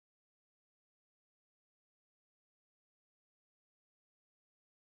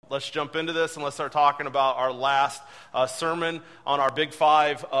let's jump into this and let's start talking about our last sermon on our big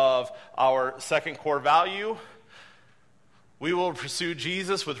five of our second core value. We will pursue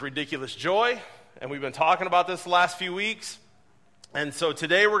Jesus with ridiculous joy, and we've been talking about this the last few weeks. And so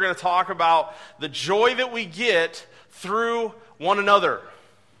today we're going to talk about the joy that we get through one another.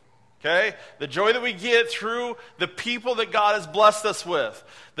 Okay? The joy that we get through the people that God has blessed us with,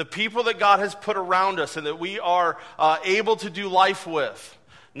 the people that God has put around us and that we are able to do life with.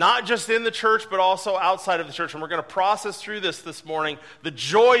 Not just in the church, but also outside of the church. And we're going to process through this morning, the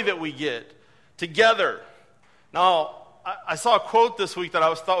joy that we get together. Now, I saw a quote this week that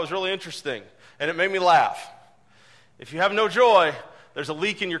I thought was really interesting, and it made me laugh. If you have no joy, there's a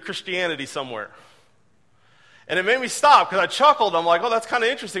leak in your Christianity somewhere. And it made me stop because I chuckled. I'm like, oh, that's kind of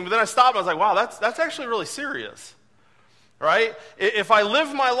interesting. But then I stopped and I was like, wow, that's actually really serious. Right? If I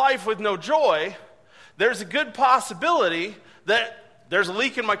live my life with no joy, there's a good possibility that there's a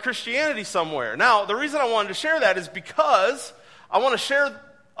leak in my Christianity somewhere. Now, the reason I wanted to share that is because I want to share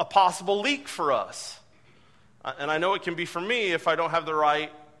a possible leak for us. And I know it can be for me if I don't have the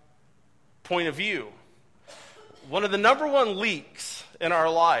right point of view. One of the number one leaks in our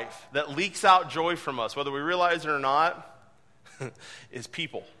life that leaks out joy from us, whether we realize it or not, is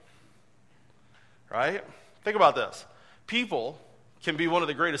people. Right? Think about this. People can be one of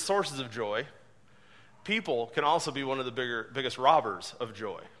the greatest sources of joy. People can also be one of the biggest robbers of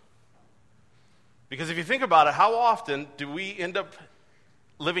joy. Because if you think about it, how often do we end up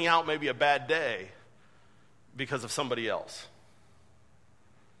living out maybe a bad day because of somebody else?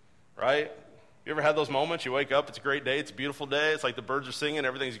 Right? You ever had those moments? You wake up, it's a great day, it's a beautiful day, it's like the birds are singing,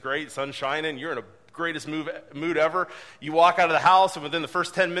 everything's great, sun's shining, you're in the greatest mood ever. You walk out of the house, and within the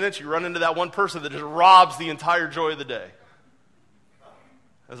first 10 minutes, you run into that one person that just robs the entire joy of the day.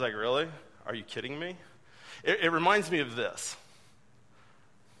 I was like, really? Are you kidding me? It reminds me of this.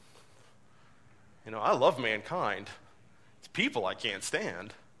 You know, I love mankind. It's people I can't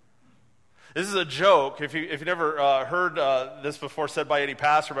stand. This is a joke. If you've never heard this before said by any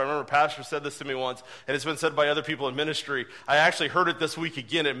pastor, but I remember a pastor said this to me once, and it's been said by other people in ministry. I actually heard it this week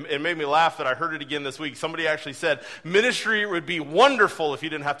again. It made me laugh that I heard it again this week. Somebody actually said, ministry would be wonderful if you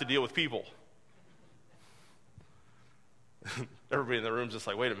didn't have to deal with people. Everybody in the room's just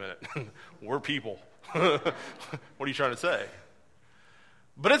like, wait a minute. We're people. What are you trying to say?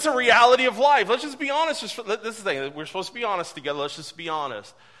 But it's a reality of life. Let's just be honest. This is the thing. We're supposed to be honest together. Let's just be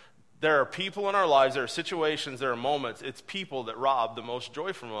honest. There are people in our lives, there are situations, there are moments. It's people that rob the most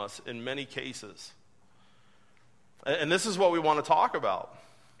joy from us in many cases. And this is what we want to talk about.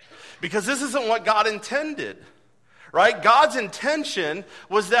 Because this isn't what God intended. Right? God's intention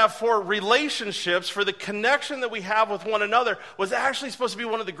was that for relationships, for the connection that we have with one another, was actually supposed to be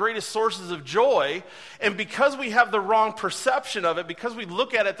one of the greatest sources of joy. And because we have the wrong perception of it, because we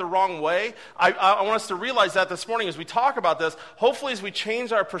look at it the wrong way, I want us to realize that this morning as we talk about this. Hopefully as we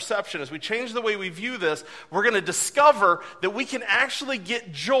change our perception, as we change the way we view this, we're going to discover that we can actually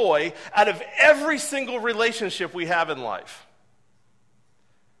get joy out of every single relationship we have in life.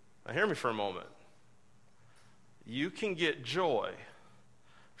 Now hear me for a moment. You can get joy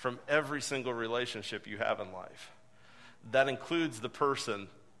from every single relationship you have in life. That includes the person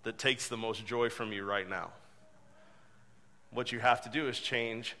that takes the most joy from you right now. What you have to do is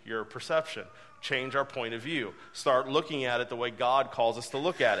change your perception, change our point of view, start looking at it the way God calls us to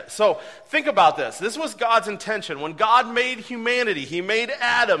look at it. So think about this. This was God's intention. When God made humanity, he made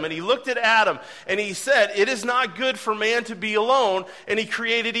Adam, and he looked at Adam, and he said, it is not good for man to be alone, and he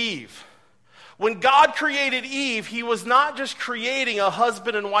created Eve. When God created Eve, he was not just creating a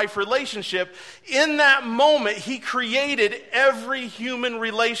husband and wife relationship. In that moment, he created every human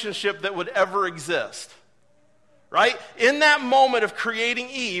relationship that would ever exist. Right? In that moment of creating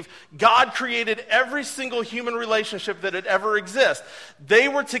Eve, God created every single human relationship that had ever existed. They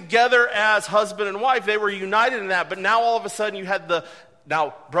were together as husband and wife. They were united in that. But now all of a sudden you had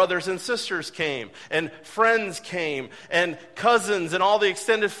Now, brothers and sisters came, and friends came, and cousins, and all the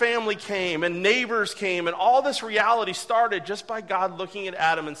extended family came, and neighbors came, and all this reality started just by God looking at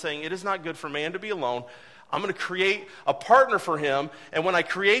Adam and saying, it is not good for man to be alone. I'm going to create a partner for him, and when I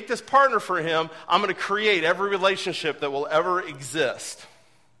create this partner for him, I'm going to create every relationship that will ever exist.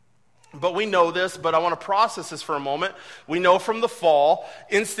 But we know this, but I want to process this for a moment. We know from the fall,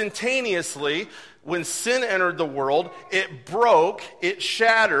 instantaneously, when sin entered the world, it broke, it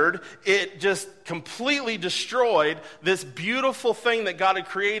shattered, it just completely destroyed this beautiful thing that God had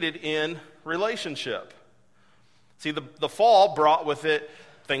created in relationship. See, the fall brought with it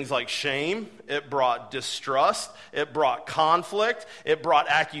things like shame, it brought distrust, it brought conflict, it brought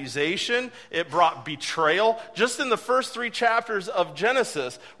accusation, it brought betrayal. Just in the first 3 chapters of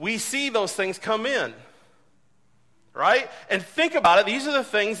Genesis, we see those things come in. Right? And think about it, these are the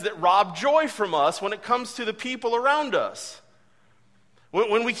things that rob joy from us when it comes to the people around us.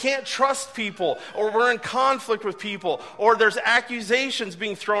 When we can't trust people, or we're in conflict with people, or there's accusations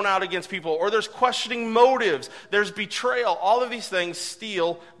being thrown out against people, or there's questioning motives, there's betrayal, all of these things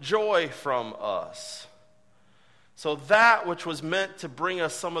steal joy from us. So that which was meant to bring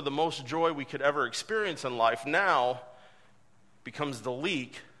us some of the most joy we could ever experience in life now becomes the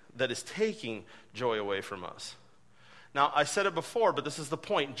leak that is taking joy away from us. Now, I said it before, but this is the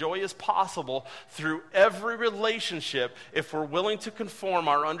point. Joy is possible through every relationship if we're willing to conform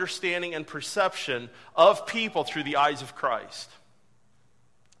our understanding and perception of people through the eyes of Christ.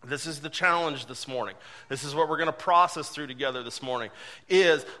 This is the challenge this morning. This is what we're going to process through together this morning,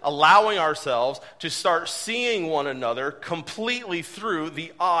 is allowing ourselves to start seeing one another completely through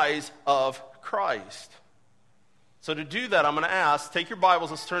the eyes of Christ. So to do that, I'm going to ask, take your Bibles,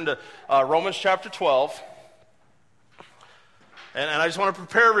 let's turn to Romans chapter 12. And I just want to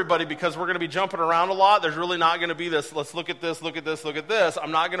prepare everybody because we're going to be jumping around a lot. There's really not going to be this, let's look at this, look at this, look at this.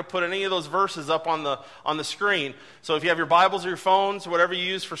 I'm not going to put any of those verses up on the screen. So if you have your Bibles or your phones, or whatever you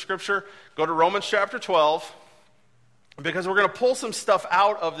use for Scripture, go to Romans chapter 12. Because we're going to pull some stuff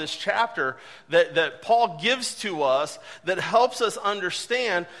out of this chapter that Paul gives to us that helps us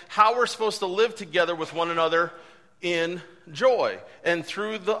understand how we're supposed to live together with one another in joy and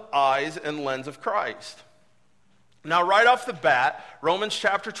through the eyes and lens of Christ. Now, right off the bat, Romans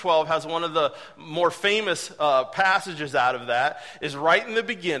chapter 12 has one of the more famous passages out of that, is right in the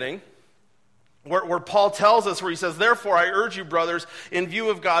beginning, where Paul tells us, where he says, "Therefore I urge you, brothers, in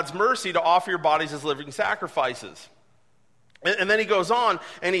view of God's mercy, to offer your bodies as living sacrifices." And then he goes on,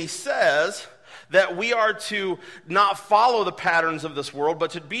 and he says that we are to not follow the patterns of this world,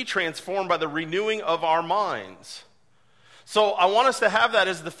 but to be transformed by the renewing of our minds. So I want us to have that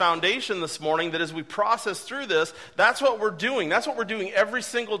as the foundation this morning, that as we process through this, that's what we're doing. That's what we're doing every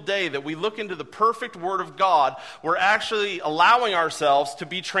single day, that we look into the perfect Word of God. We're actually allowing ourselves to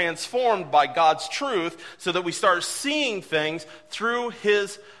be transformed by God's truth so that we start seeing things through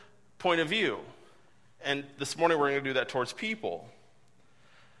His point of view. And this morning we're going to do that towards people.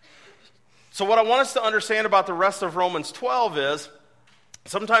 So what I want us to understand about the rest of Romans 12 is,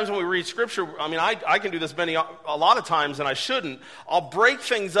 sometimes when we read Scripture, I can do this a lot of times, and I shouldn't. I'll break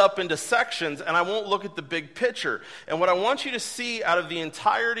things up into sections, and I won't look at the big picture. And what I want you to see out of the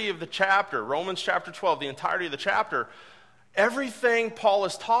entirety of the chapter, Romans chapter 12, the entirety of the chapter, everything Paul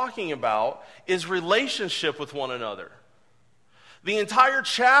is talking about is relationship with one another. The entire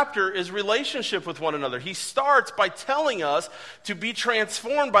chapter is relationship with one another. He starts by telling us to be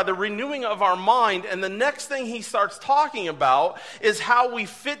transformed by the renewing of our mind, and the next thing he starts talking about is how we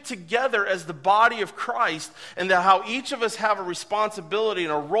fit together as the body of Christ, and that how each of us have a responsibility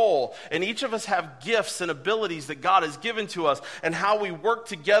and a role, and each of us have gifts and abilities that God has given to us, and how we work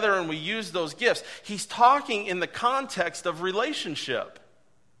together and we use those gifts. He's talking in the context of relationship.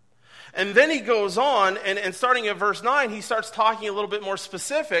 And then he goes on, and starting at verse 9, he starts talking a little bit more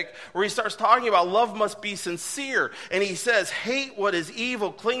specific, where he starts talking about love must be sincere. And he says, hate what is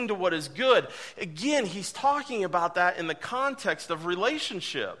evil, cling to what is good. Again, he's talking about that in the context of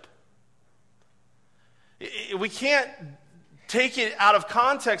relationship. We can't take it out of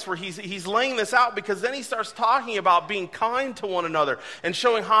context where he's laying this out, because then he starts talking about being kind to one another and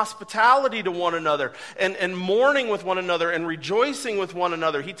showing hospitality to one another and mourning with one another and rejoicing with one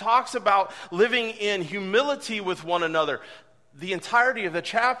another. He talks about living in humility with one another. The entirety of the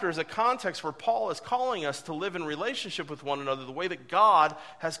chapter is a context where Paul is calling us to live in relationship with one another the way that God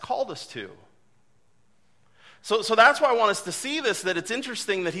has called us to. So that's why I want us to see this, that it's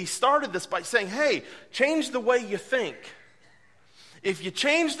interesting that he started this by saying, hey, change the way you think. If you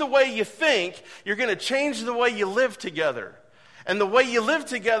change the way you think, you're going to change the way you live together. And the way you live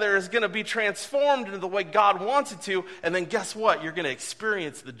together is going to be transformed into the way God wants it to. And then guess what? You're going to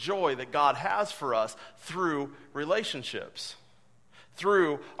experience the joy that God has for us through relationships,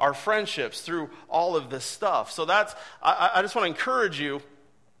 through our friendships, through all of this stuff. So I just want to encourage you,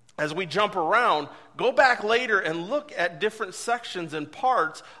 as we jump around, go back later and look at different sections and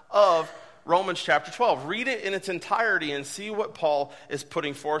parts of Romans chapter 12. Read it in its entirety and see what Paul is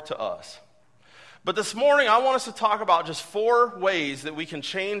putting forth to us. But this morning, I want us to talk about just 4 ways that we can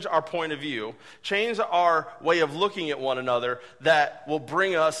change our point of view, change our way of looking at one another, that will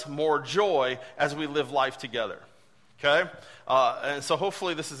bring us more joy as we live life together. Okay? And so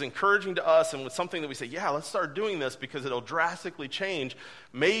hopefully this is encouraging to us and with something that we say, yeah, let's start doing this because it'll drastically change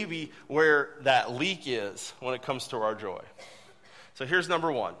maybe where that leak is when it comes to our joy. So here's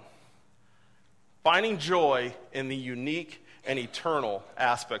number one. Finding joy in the unique and eternal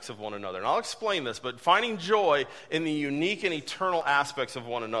aspects of one another. And I'll explain this, but finding joy in the unique and eternal aspects of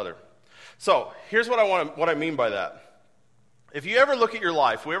one another. So here's what I mean by that. If you ever look at your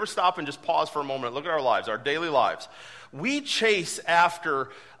life, we ever stop and just pause for a moment and look at our lives, our daily lives, we chase after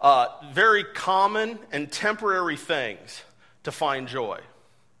very common and temporary things to find joy.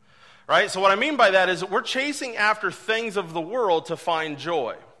 Right? So what I mean by that is that we're chasing after things of the world to find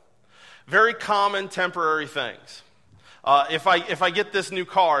joy. Very common, temporary things. If I get this new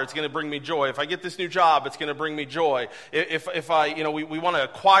car, it's going to bring me joy. If I get this new job, it's going to bring me joy. If I, we want to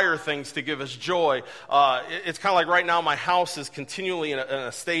acquire things to give us joy. It's kind of like right now my house is continually in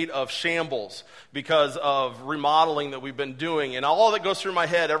a state of shambles because of remodeling that we've been doing. And all that goes through my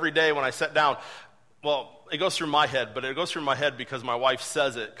head every day when I sit down, well, it goes through my head, but it goes through my head because my wife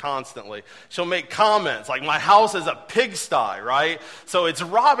says it constantly. She'll make comments like, my house is a pigsty, right? So it's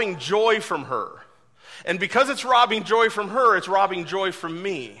robbing joy from her. And because it's robbing joy from her, it's robbing joy from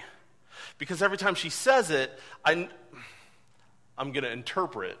me. Because every time she says it, I'm going to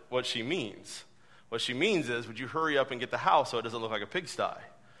interpret what she means. What she means is, would you hurry up and get the house so it doesn't look like a pigsty?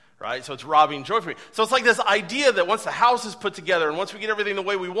 Right? So it's robbing joy from me. So it's like this idea that once the house is put together and once we get everything the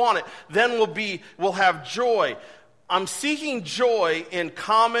way we want it, then we'll have joy. I'm seeking joy in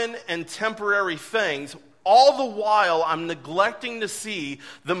common and temporary things. All the while, I'm neglecting to see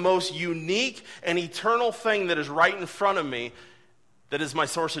the most unique and eternal thing that is right in front of me that is my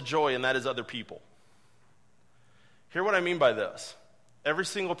source of joy, and that is other people. Hear what I mean by this. Every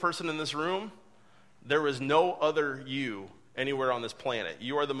single person in this room, there is no other you anywhere on this planet.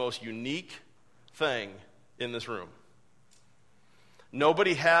 You are the most unique thing in this room.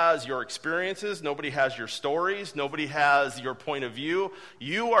 Nobody has your experiences. Nobody has your stories. Nobody has your point of view.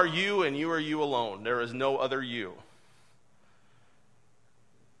 You are you, and you are you alone. There is no other you.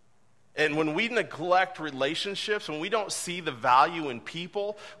 And when we neglect relationships, when we don't see the value in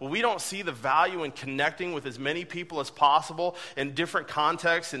people, when we don't see the value in connecting with as many people as possible in different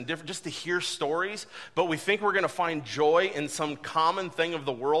contexts and just to hear stories, but we think we're going to find joy in some common thing of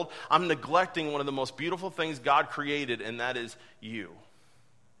the world, I'm neglecting one of the most beautiful things God created, and that is you.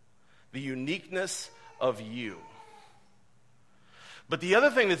 The uniqueness of you. But the other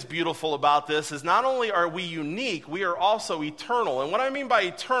thing that's beautiful about this is not only are we unique, we are also eternal. And what I mean by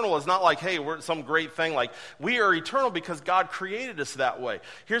eternal is not like, hey, we're some great thing. Like, we are eternal because God created us that way.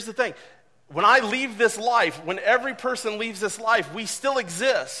 Here's the thing. When I leave this life, when every person leaves this life, we still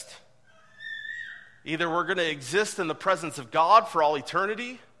exist. Either we're going to exist in the presence of God for all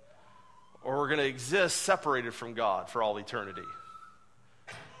eternity, or we're going to exist separated from God for all eternity.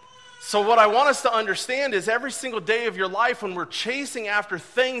 So what I want us to understand is every single day of your life when we're chasing after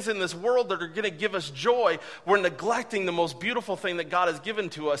things in this world that are going to give us joy, we're neglecting the most beautiful thing that God has given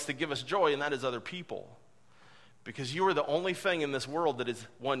to us to give us joy, and that is other people. Because you are the only thing in this world that is,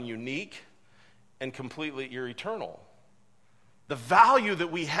 one, unique and completely eternal. The value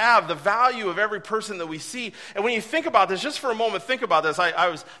that we have, the value of every person that we see. And when you think about this, just for a moment, think about this. I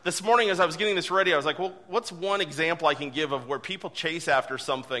was this morning as I was getting this ready, I was like, well, what's one example I can give of where people chase after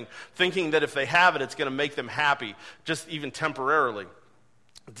something thinking that if they have it, it's going to make them happy, just even temporarily.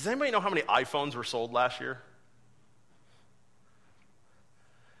 Does anybody know how many iPhones were sold last year?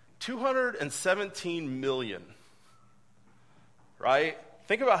 217 million. Right?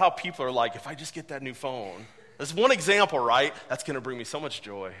 Think about how people are like, if I just get that new phone. That's one example, right? That's going to bring me so much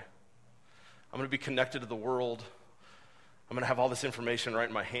joy. I'm going to be connected to the world. I'm going to have all this information right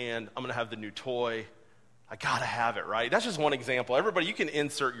in my hand. I'm going to have the new toy. I got to have it, right? That's just one example. Everybody, you can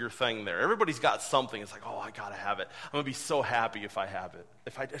insert your thing there. Everybody's got something. It's like, oh, I got to have it. I'm going to be so happy if I have it,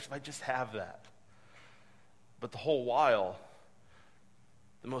 if I just have that. But the whole while,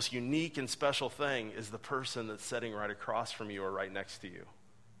 the most unique and special thing is the person that's sitting right across from you or right next to you.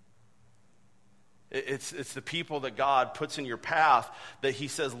 It's the people that God puts in your path that he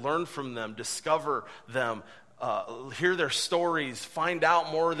says, learn from them, discover them, hear their stories, find out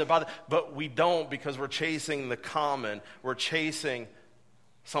more about it. But we don't because we're chasing the common. We're chasing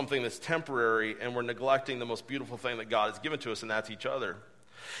something that's temporary, and we're neglecting the most beautiful thing that God has given to us, and that's each other.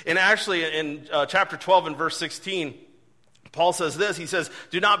 And actually, in chapter 12 and verse 16, Paul says this. He says,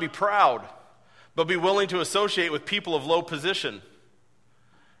 do not be proud, but be willing to associate with people of low position.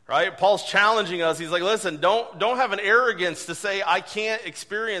 Right? Paul's challenging us. He's like, listen, don't have an arrogance to say, I can't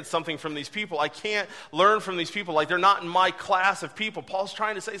experience something from these people. I can't learn from these people. Like, they're not in my class of people. Paul's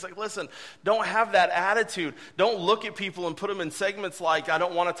trying to say, he's like, listen, don't have that attitude. Don't look at people and put them in segments like, I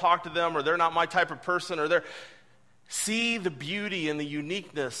don't want to talk to them, or they're not my type of person, or they're... See the beauty and the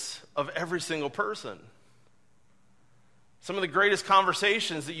uniqueness of every single person. Some of the greatest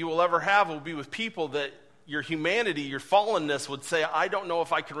conversations that you will ever have will be with people that your humanity, your fallenness would say, I don't know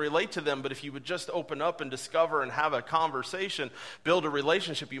if I can relate to them, but if you would just open up and discover and have a conversation, build a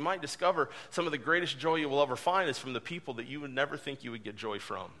relationship, you might discover some of the greatest joy you will ever find is from the people that you would never think you would get joy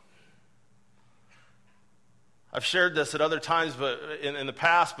from. I've shared this at other times, but in the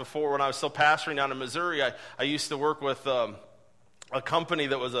past, before when I was still pastoring down in Missouri, I used to work with a company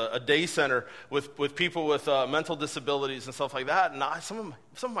that was a day center with people with mental disabilities and stuff like that. And some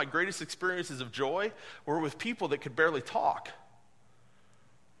of my greatest experiences of joy were with people that could barely talk.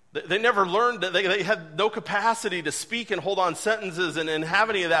 They never learned, they had no capacity to speak and hold on sentences and have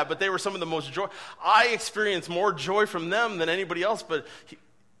any of that, but they were some of the most joy. I experienced more joy from them than anybody else, but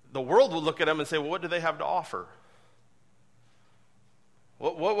the world would look at them and say, well, what do they have to offer?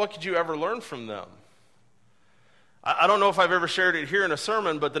 What could you ever learn from them? I don't know if I've ever shared it here in a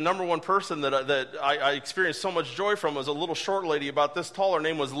sermon, but the number one person that I experienced so much joy from was a little short lady about this tall. Her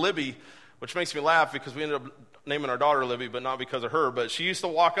name was Libby, which makes me laugh because we ended up naming our daughter Libby, but not because of her. But she used to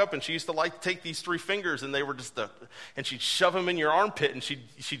walk up and she used to like to take these 3 fingers, and they were just and she'd shove them in your armpit, and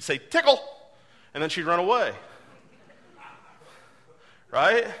she'd say, tickle, and then she'd run away.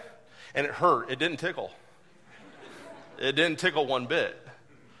 Right? And it hurt. It didn't tickle. It didn't tickle one bit.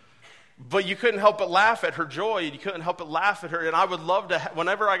 But you couldn't help but laugh at her joy, and you couldn't help but laugh at her. And I would love to,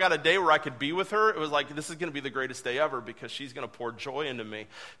 whenever I got a day where I could be with her, it was like, this is going to be the greatest day ever because she's going to pour joy into me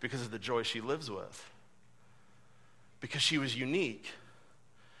because of the joy she lives with. Because she was unique,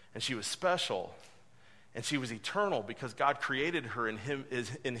 and she was special, and she was eternal because God created her in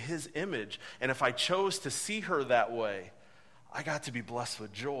His image. And if I chose to see her that way, I got to be blessed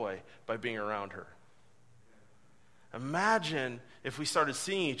with joy by being around her. Imagine if we started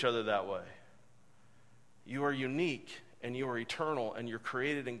seeing each other that way. You are unique, and you are eternal, and you're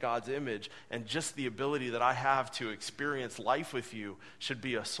created in God's image, and just the ability that I have to experience life with you should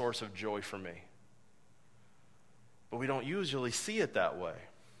be a source of joy for me. But we don't usually see it that way.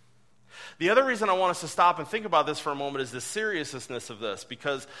 The other reason I want us to stop and think about this for a moment is the seriousness of this,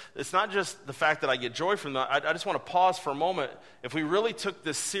 because it's not just the fact that I get joy from that. I just want to pause for a moment. If we really took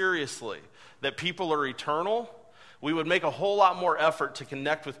this seriously, that people are eternal, we would make a whole lot more effort to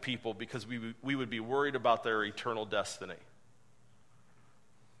connect with people because we would be worried about their eternal destiny.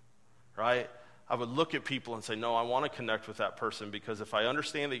 Right? I would look at people and say, no, I want to connect with that person because if I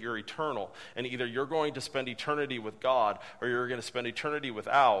understand that you're eternal and either you're going to spend eternity with God or you're going to spend eternity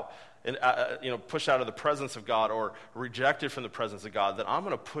without, and pushed out of the presence of God or rejected from the presence of God, then I'm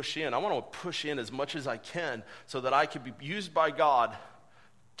going to push in. I want to push in as much as I can so that I can be used by God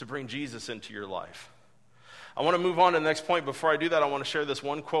to bring Jesus into your life. I want to move on to the next point. Before I do that, I want to share this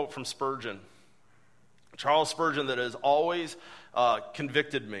one quote from Spurgeon. Charles Spurgeon that has always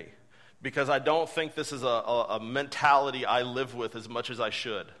convicted me because I don't think this is a mentality I live with as much as I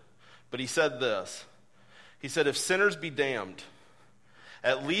should. But he said this. He said, if sinners be damned,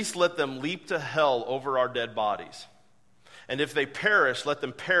 at least let them leap to hell over our dead bodies. And if they perish, let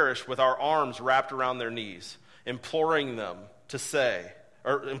them perish with our arms wrapped around their knees, imploring them to stay.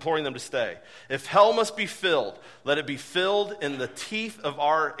 If hell must be filled, let it be filled in the teeth of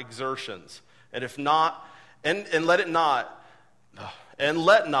our exertions. And if not, and let not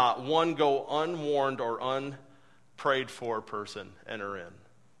one go unwarned or unprayed for person enter in.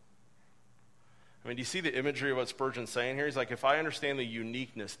 I mean, do you see the imagery of what Spurgeon's saying here? He's like, if I understand the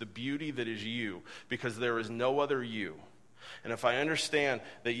uniqueness, the beauty that is you, because there is no other you, and if I understand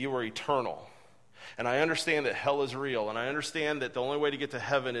that you are eternal, and I understand that hell is real, and I understand that the only way to get to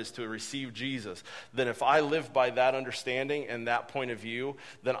heaven is to receive Jesus, then if I live by that understanding and that point of view,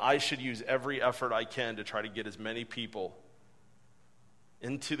 then I should use every effort I can to try to get as many people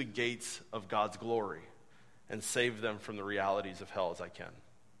into the gates of God's glory and save them from the realities of hell as I can.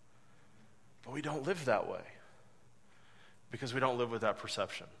 But we don't live that way because we don't live with that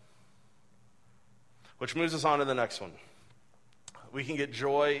perception. Which moves us on to the next one. We can get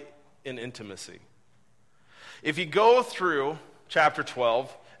joy in intimacy. If you go through chapter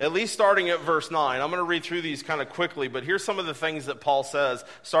 12, at least starting at verse 9, I'm going to read through these kind of quickly, but here's some of the things that Paul says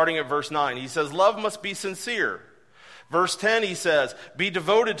starting at verse 9. He says, love must be sincere. Verse 10, he says, be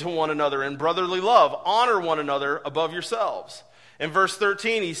devoted to one another in brotherly love. Honor one another above yourselves. In verse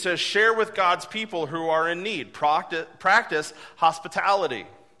 13, he says, share with God's people who are in need. Practice hospitality.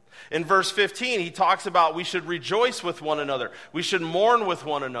 In verse 15, he talks about we should rejoice with one another. We should mourn with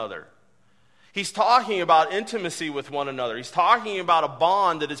one another. He's talking about intimacy with one another. He's talking about a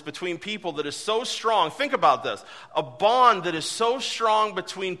bond that is between people that is so strong. Think about this. A bond that is so strong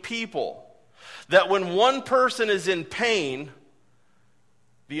between people that when one person is in pain,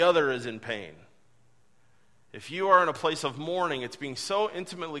 the other is in pain. If you are in a place of mourning, it's being so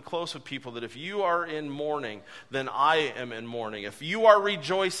intimately close with people that if you are in mourning, then I am in mourning. If you are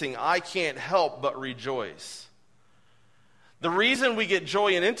rejoicing, I can't help but rejoice. The reason we get joy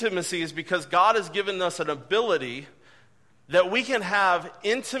in intimacy is because God has given us an ability that we can have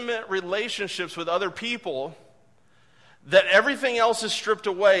intimate relationships with other people, that everything else is stripped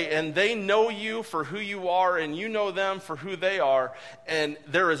away and they know you for who you are and you know them for who they are, and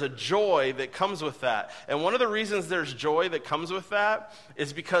there is a joy that comes with that. And one of the reasons there's joy that comes with that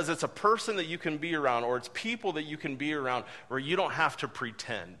is because it's a person that you can be around, or it's people that you can be around where you don't have to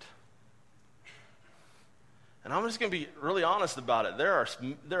pretend. And I'm just going to be really honest about it.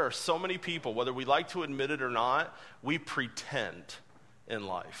 There are so many people, whether we like to admit it or not, we pretend in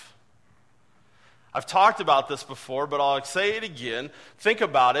life. I've talked about this before, but I'll say it again. Think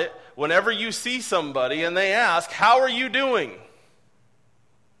about it. Whenever you see somebody and they ask, "How are you doing?"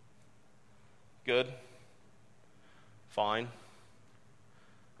 Good. Fine.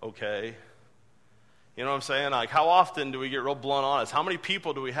 Okay. You know what I'm saying? Like, how often do we get real blunt honest? How many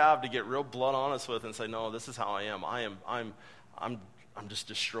people do we have to get real blunt honest with and say, "No, this is how I am. I'm just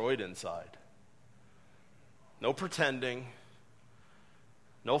destroyed inside." No pretending.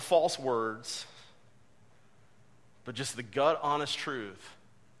 No false words. But just the gut honest truth.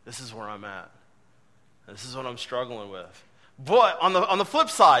 This is where I'm at. This is what I'm struggling with. But on the flip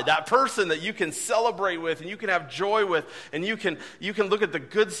side, that person that you can celebrate with and you can have joy with and you can look at the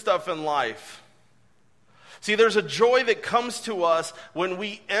good stuff in life. See, there's a joy that comes to us when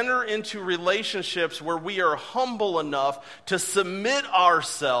we enter into relationships where we are humble enough to submit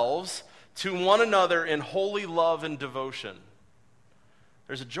ourselves to one another in holy love and devotion.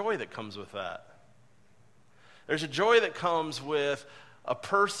 There's a joy that comes with that. There's a joy that comes with a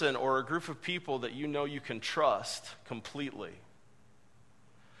person or a group of people that you know you can trust completely.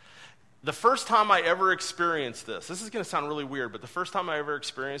 The first time I ever experienced this is going to sound really weird, but the first time I ever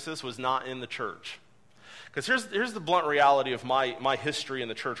experienced this was not in the church. Because here's the blunt reality of my history in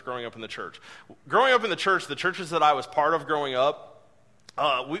the church, growing up in the church. Growing up in the churches that I was part of growing up,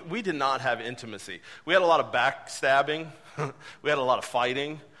 we did not have intimacy. We had a lot of backstabbing. We had a lot of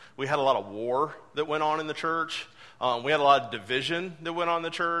fighting. We had a lot of war that went on in the church. We had a lot of division that went on in the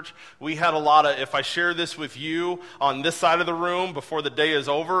church. We had a lot of, if I share this with you on this side of the room before the day is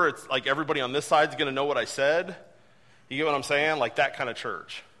over, it's like everybody on this side is going to know what I said. You get what I'm saying? Like that kind of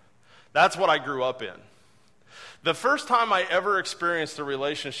church. That's what I grew up in. The first time I ever experienced a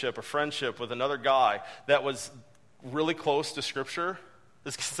relationship, a friendship with another guy that was really close to Scripture,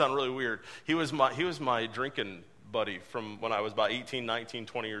 this can sound really weird. He was my drinking buddy from when I was about 18, 19,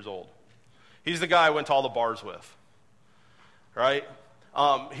 20 years old. He's the guy I went to all the bars with, right?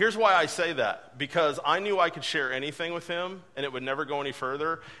 Here's why I say that. Because I knew I could share anything with him, and it would never go any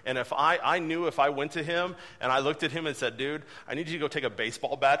further. And if I knew if I went to him, and I looked at him and said, "Dude, I need you to go take a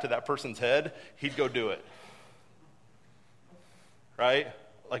baseball bat to that person's head," he'd go do it. Right?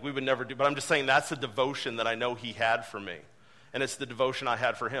 Like we would never do. But I'm just saying that's the devotion that I know he had for me. And it's the devotion I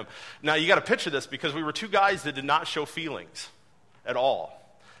had for him. Now, you got to picture this because we were two guys that did not show feelings at all.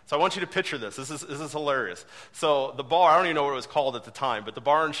 So I want you to picture this. This is hilarious. So the bar, I don't even know what it was called at the time, but the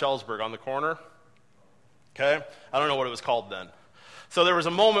bar in Schellsburg on the corner, okay? I don't know what it was called then. So there was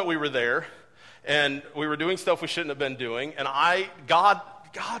a moment we were there, and we were doing stuff we shouldn't have been doing, and God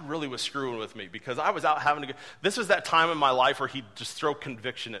really was screwing with me because I was out having this was that time in my life where he'd just throw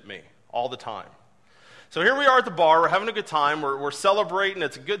conviction at me all the time. So here we are at the bar, we're having a good time, we're celebrating,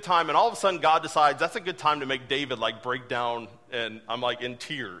 it's a good time, and all of a sudden God decides that's a good time to make David like break down, and I'm like in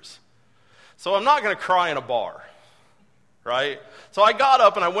tears. So I'm not going to cry in a bar, right? So I got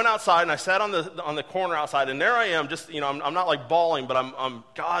up and I went outside and I sat on the corner outside, and there I am, just, I'm not like bawling, but I'm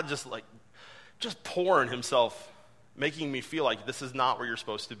God just pouring himself, making me feel like this is not where you're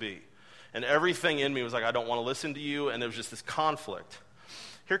supposed to be. And everything in me was like, I don't want to listen to you, and there was just this conflict.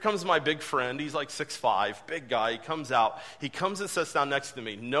 Here comes my big friend. He's like 6'5", big guy. He comes out. He comes and sits down next to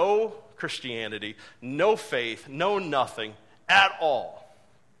me. No Christianity, no faith, no nothing at all.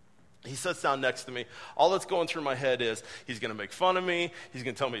 He sits down next to me. All that's going through my head is he's going to make fun of me. He's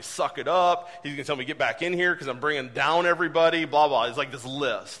going to tell me to suck it up. He's going to tell me to get back in here because I'm bringing down everybody, blah, blah. It's like this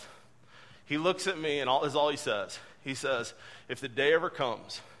list. He looks at me, and is all he says. He says, if the day ever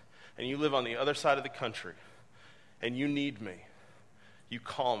comes and you live on the other side of the country and you need me, You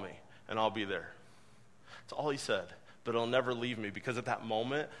call me, and I'll be there. That's all he said. But it'll never leave me, because at that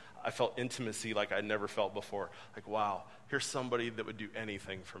moment, I felt intimacy like I'd never felt before. Like, wow, here's somebody that would do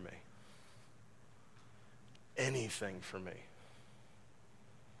anything for me. Anything for me.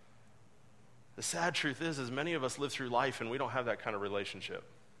 The sad truth is many of us live through life and we don't have that kind of relationship.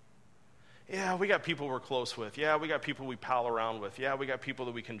 Yeah, we got people we're close with. Yeah, we got people we pal around with. Yeah, we got people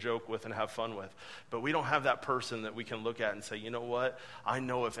that we can joke with and have fun with. But we don't have that person that we can look at and say, you know what? I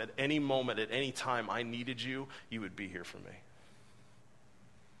know if at any moment, at any time I needed you, you would be here for me.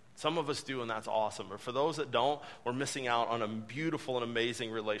 Some of us do, and that's awesome. But for those that don't, we're missing out on a beautiful and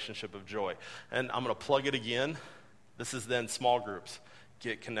amazing relationship of joy. And I'm going to plug it again. This is then small groups.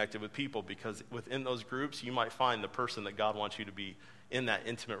 Get connected with people, because within those groups, you might find the person that God wants you to be in that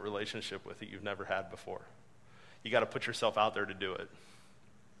intimate relationship with that you've never had before. You got to put yourself out there to do it.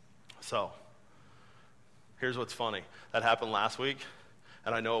 So, here's what's funny. That happened last week,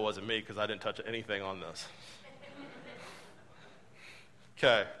 and I know it wasn't me because I didn't touch anything on this.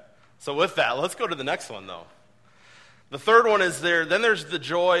 Okay, so with that, let's go to the next one, though. The third one is then there's the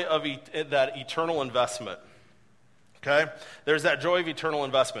joy of that eternal investment. Okay? There's that joy of eternal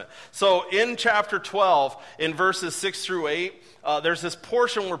investment. So in chapter 12, in verses 6 through 8, there's this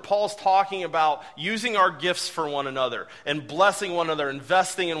portion where Paul's talking about using our gifts for one another and blessing one another,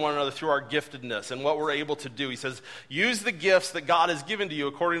 investing in one another through our giftedness and what we're able to do. He says, use the gifts that God has given to you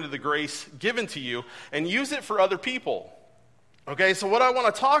according to the grace given to you, and use it for other people. Okay, so what I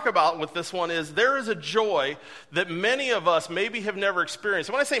want to talk about with this one is there is a joy that many of us maybe have never experienced.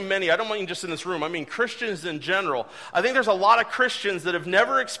 And when I say many, I don't mean just in this room. I mean Christians in general. I think there's a lot of Christians that have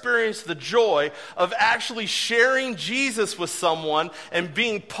never experienced the joy of actually sharing Jesus with someone and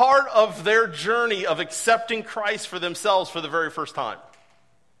being part of their journey of accepting Christ for themselves for the very first time.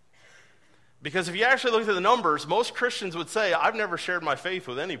 Because if you actually look at the numbers, most Christians would say, I've never shared my faith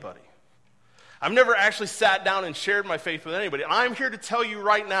with anybody. I've never actually sat down and shared my faith with anybody. I'm here to tell you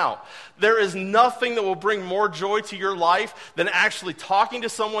right now, there is nothing that will bring more joy to your life than actually talking to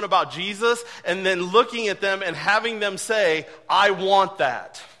someone about Jesus and then looking at them and having them say, I want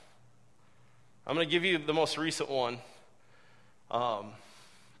that. I'm going to give you the most recent one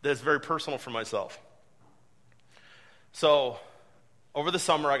that's very personal for myself. So, over the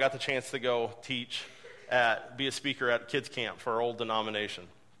summer, I got the chance to go be a speaker at kids camp for our old denomination.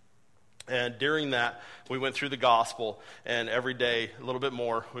 And during that, we went through the gospel, and every day, a little bit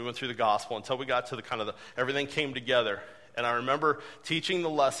more, we went through the gospel until we got to everything came together. And I remember teaching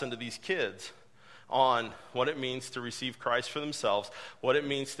the lesson to these kids on what it means to receive Christ for themselves, what it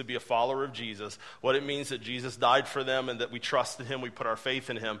means to be a follower of Jesus, what it means that Jesus died for them and that we trusted him, we put our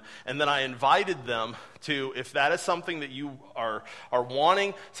faith in him. And then I invited them to, if that is something that you are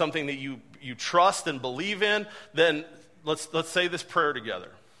wanting, something that you trust and believe in, then let's say this prayer together.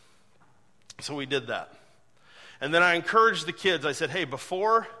 So we did that. And then I encouraged the kids. I said, hey,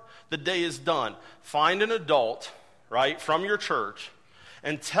 before the day is done, find an adult, right, from your church,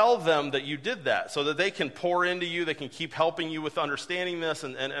 and tell them that you did that so that they can pour into you, they can keep helping you with understanding this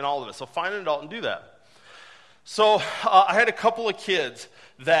and all of it. So find an adult and do that. So I had a couple of kids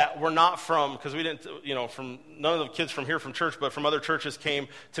that were not from, because we didn't, from none of the kids from here from church, but from other churches came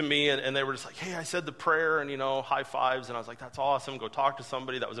to me, and they were just like, hey, I said the prayer, and, high fives, and I was like, that's awesome, go talk to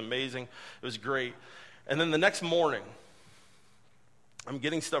somebody, that was amazing, it was great. And then the next morning, I'm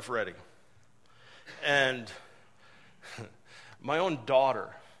getting stuff ready, and my own daughter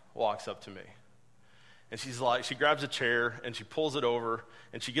walks up to me, and she grabs a chair, and she pulls it over,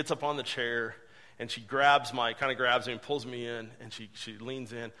 and she gets up on the chair, and she grabs me and pulls me in, and she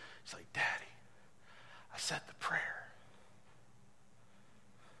leans in. She's like, Daddy, I said the prayer.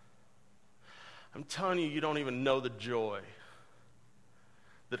 I'm telling you, you don't even know the joy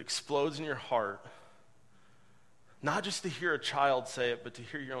that explodes in your heart, not just to hear a child say it, but to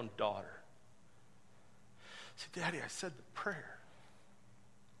hear your own daughter say, Daddy, I said the prayer.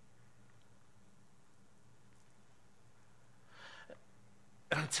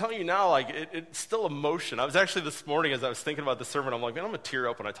 And I'm telling you now, it's still emotion. I was actually this morning, as I was thinking about the sermon, I'm like, man, I'm going to tear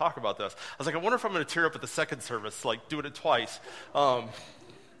up when I talk about this. I was like, I wonder if I'm going to tear up at the second service, doing it twice.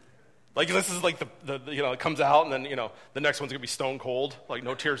 This is the it comes out, and then, the next one's going to be stone cold,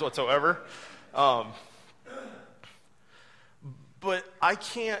 no tears whatsoever. But I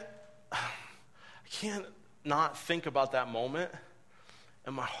can't not think about that moment,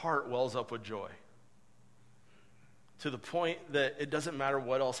 and my heart wells up with joy. To the point that it doesn't matter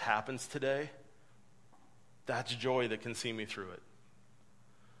what else happens today, that's joy that can see me through it.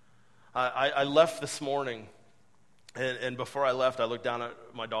 I left this morning, and before I left, I looked down at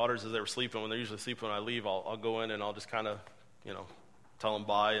my daughters as they were sleeping. When they're usually sleeping when I leave, I'll go in and I'll just kind of, tell them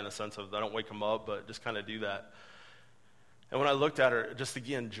bye in the sense of I don't wake them up, but just kind of do that. And when I looked at her, just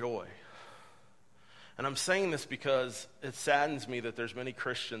again, joy. And I'm saying this because it saddens me that there's many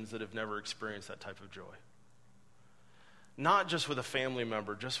Christians that have never experienced that type of joy. Not just with a family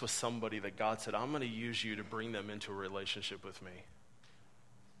member, just with somebody that God said, I'm going to use you to bring them into a relationship with me.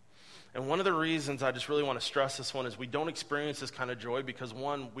 And one of the reasons I just really want to stress this one is we don't experience this kind of joy because,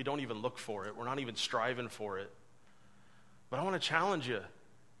 one, we don't even look for it. We're not even striving for it. But I want to challenge you.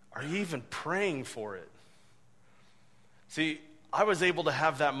 Are you even praying for it? See, I was able to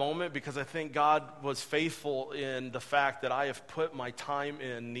have that moment because I think God was faithful in the fact that I have put my time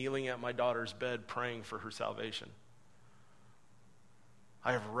in kneeling at my daughter's bed praying for her salvation.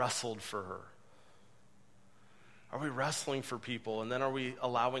 I have wrestled for her. Are we wrestling for people? And then are we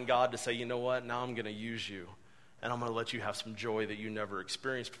allowing God to say, you know what, now I'm going to use you. And I'm going to let you have some joy that you never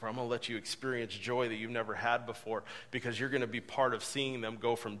experienced before. I'm going to let you experience joy that you've never had before because you're going to be part of seeing them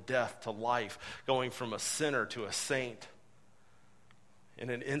go from death to life, going from a sinner to a saint. In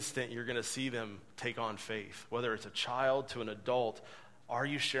an instant, you're going to see them take on faith, whether it's a child to an adult. Are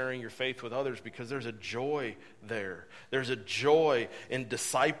you sharing your faith with others? Because there's a joy there. There's a joy in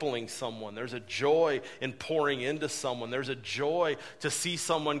discipling someone. There's a joy in pouring into someone. There's a joy to see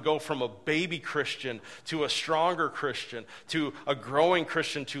someone go from a baby Christian to a stronger Christian, to a growing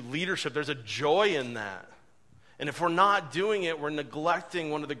Christian, to leadership. There's a joy in that. And if we're not doing it, we're neglecting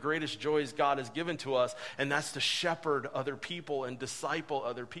one of the greatest joys God has given to us, and that's to shepherd other people and disciple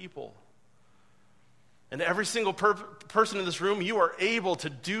other people. And every single person in this room, you are able to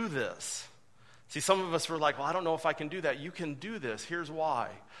do this. See, some of us were like, well, I don't know if I can do that. You can do this. Here's why.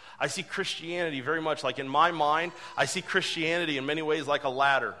 I see Christianity very much like, in my mind, I see Christianity in many ways like a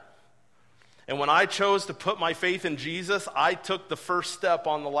ladder. And when I chose to put my faith in Jesus, I took the first step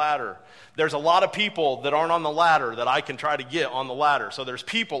on the ladder. There's a lot of people that aren't on the ladder that I can try to get on the ladder. So there's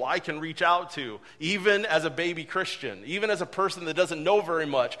people I can reach out to, even as a baby Christian, even as a person that doesn't know very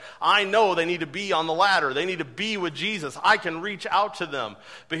much. I know they need to be on the ladder. They need to be with Jesus. I can reach out to them.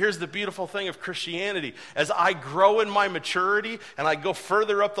 But here's the beautiful thing of Christianity. As I grow in my maturity and I go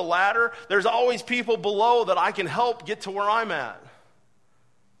further up the ladder, there's always people below that I can help get to where I'm at.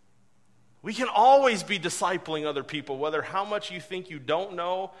 We can always be discipling other people, whether how much you think you don't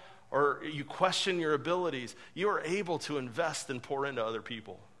know or you question your abilities. You are able to invest and pour into other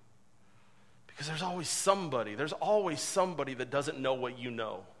people. Because there's always somebody that doesn't know what you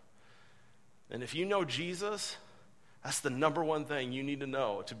know. And if you know Jesus, that's the number one thing you need to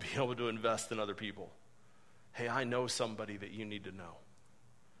know to be able to invest in other people. Hey, I know somebody that you need to know.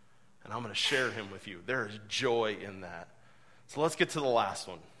 And I'm going to share him with you. There is joy in that. So let's get to the last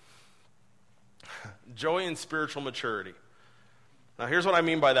one. Joy and spiritual maturity. Now, here's what I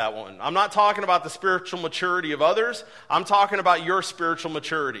mean by that one. I'm not talking about the spiritual maturity of others. I'm talking about your spiritual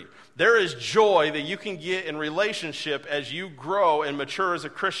maturity. There is joy that you can get in relationship as you grow and mature as a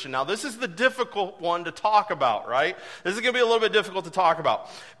Christian. Now, this is the difficult one to talk about, right? This is going to be a little bit difficult to talk about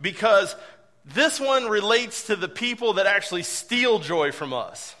because this one relates to the people that actually steal joy from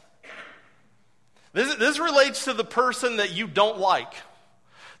us. This relates to the person that you don't like.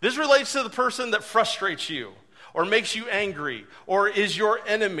 This relates to the person that frustrates you or makes you angry or is your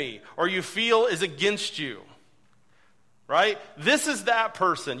enemy or you feel is against you, right? This is that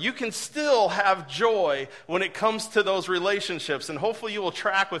person. You can still have joy when it comes to those relationships, and hopefully you will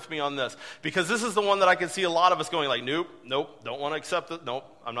track with me on this because this is the one that I can see a lot of us going like, nope, don't want to accept it. Nope,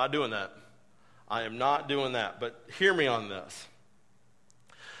 I'm not doing that. I am not doing that, but hear me on this.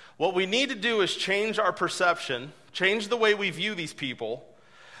 What we need to do is change our perception, change the way we view these people,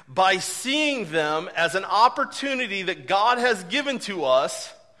 by seeing them as an opportunity that God has given to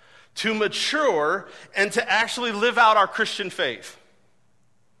us to mature and to actually live out our Christian faith.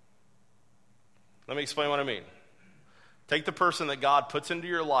 Let me explain what I mean. Take the person that God puts into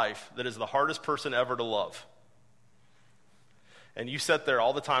your life that is the hardest person ever to love. And you sit there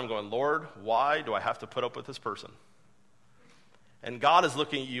all the time going, Lord, why do I have to put up with this person? And God is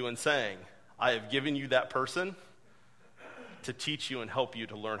looking at you and saying, I have given you that person to teach you and help you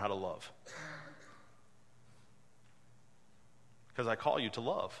to learn how to love. Because I call you to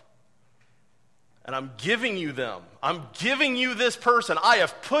love. And I'm giving you them. I'm giving you this person. I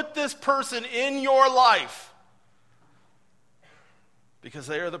have put this person in your life. Because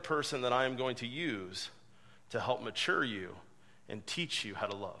they are the person that I am going to use to help mature you and teach you how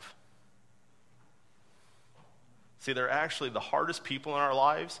to love. See, they're actually the hardest people in our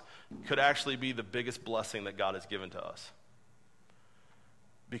lives could actually be the biggest blessing that God has given to us.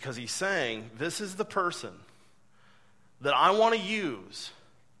 Because he's saying, this is the person that I want to use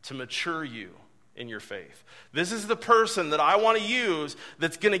to mature you in your faith. This is the person that I want to use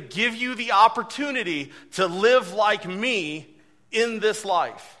that's going to give you the opportunity to live like me in this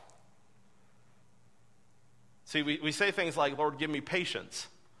life. See, we say things like, Lord, give me patience,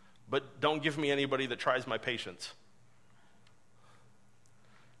 but don't give me anybody that tries my patience.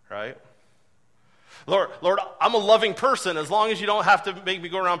 Right? Lord, I'm a loving person as long as you don't have to make me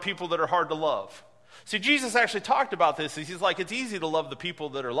go around people that are hard to love. See, Jesus actually talked about this. He's like, it's easy to love the people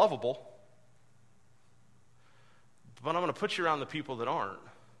that are lovable, but I'm going to put you around the people that aren't,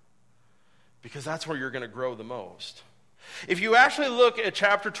 because that's where you're going to grow the most. If you actually look at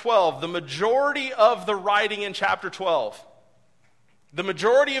chapter 12, the majority of the writing in chapter 12, the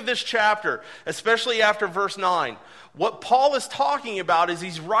majority of this chapter, especially after verse 9, what Paul is talking about is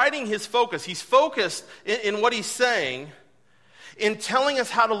he's writing his focus. He's focused in what he's saying, in telling us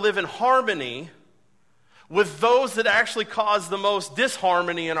how to live in harmony with those that actually cause the most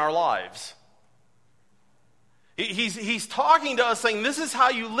disharmony in our lives. He's talking to us saying, this is how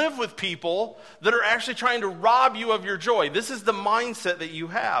you live with people that are actually trying to rob you of your joy. This is the mindset that you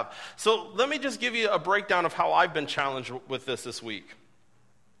have. So let me just give you a breakdown of how I've been challenged with this week.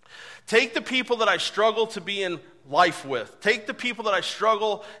 Take the people that I struggle to be in life with. Take the people that I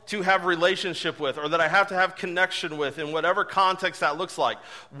struggle to have relationship with, or that I have to have connection with in whatever context that looks like.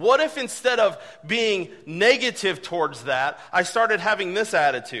 What if instead of being negative towards that, I started having this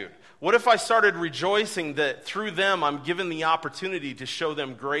attitude? What if I started rejoicing that through them I'm given the opportunity to show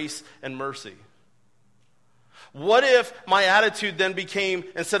them grace and mercy? What if my attitude then became,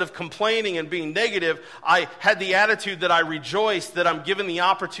 instead of complaining and being negative, I had the attitude that I rejoice that I'm given the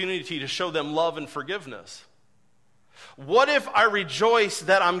opportunity to show them love and forgiveness? What if I rejoice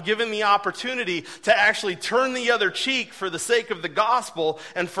that I'm given the opportunity to actually turn the other cheek for the sake of the gospel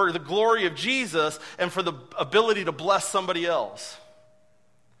and for the glory of Jesus and for the ability to bless somebody else?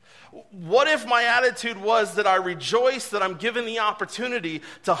 What if my attitude was that I rejoice that I'm given the opportunity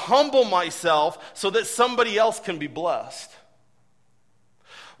to humble myself so that somebody else can be blessed?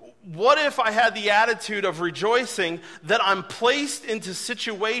 What if I had the attitude of rejoicing that I'm placed into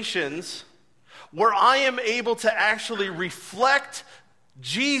situations where I am able to actually reflect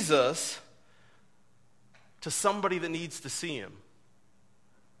Jesus to somebody that needs to see him?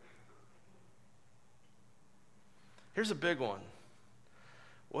 Here's a big one.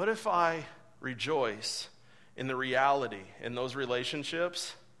 What if I rejoice in the reality in those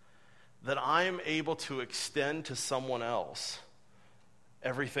relationships that I'm able to extend to someone else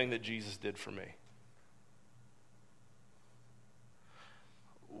everything that Jesus did for me?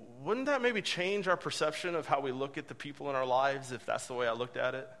 Wouldn't that maybe change our perception of how we look at the people in our lives if that's the way I looked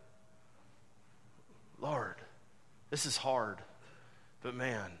at it? Lord, this is hard, but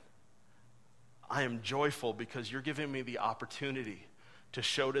man, I am joyful because you're giving me the opportunity to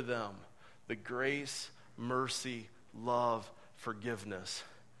show to them the grace, mercy, love, forgiveness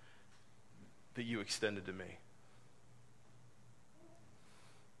that you extended to me.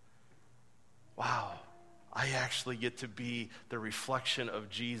 Wow, I actually get to be the reflection of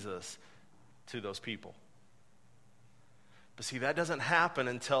Jesus to those people. But see, that doesn't happen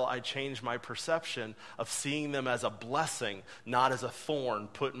until I change my perception of seeing them as a blessing, not as a thorn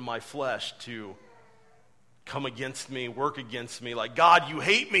put in my flesh to come against me, work against me. Like, God, you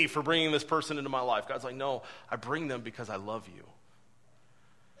hate me for bringing this person into my life. God's like, no, I bring them because I love you.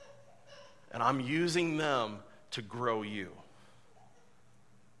 And I'm using them to grow you.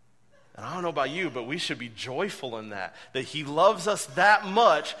 And I don't know about you, but we should be joyful in that he loves us that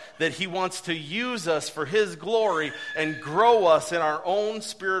much that he wants to use us for his glory and grow us in our own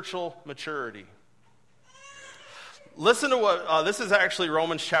spiritual maturity. Listen to what, this is actually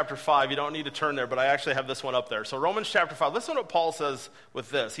Romans chapter 5. You don't need to turn there, but I actually have this one up there. So Romans chapter 5, listen to what Paul says with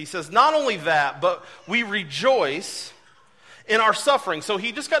this. He says, not only that, but we rejoice in our suffering. So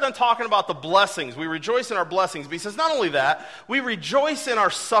he just got done talking about the blessings. We rejoice in our blessings. But he says, not only that, we rejoice in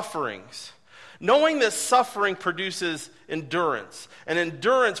our sufferings, knowing that suffering produces endurance, and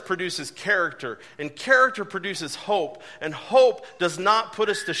endurance produces character, and character produces hope, and hope does not put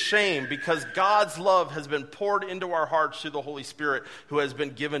us to shame because God's love has been poured into our hearts through the Holy Spirit who has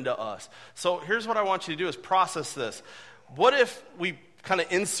been given to us. So here's what I want you to do is process this. What if we kind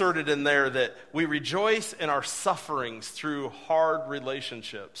of inserted in there that we rejoice in our sufferings through hard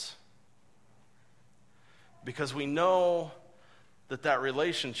relationships? Because we know that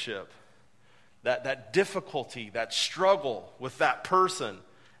relationship, that difficulty, that struggle with that person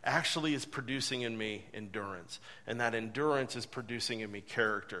actually is producing in me endurance. And that endurance is producing in me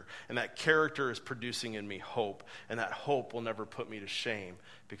character. And that character is producing in me hope. And that hope will never put me to shame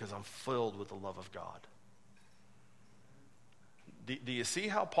because I'm filled with the love of God. Do you see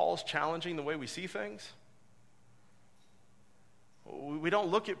how Paul's challenging the way we see things? We don't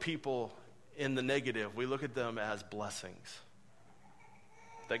look at people in the negative. We look at them as blessings.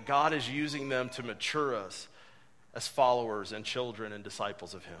 That God is using them to mature us as followers and children and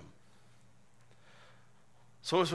disciples of him. So as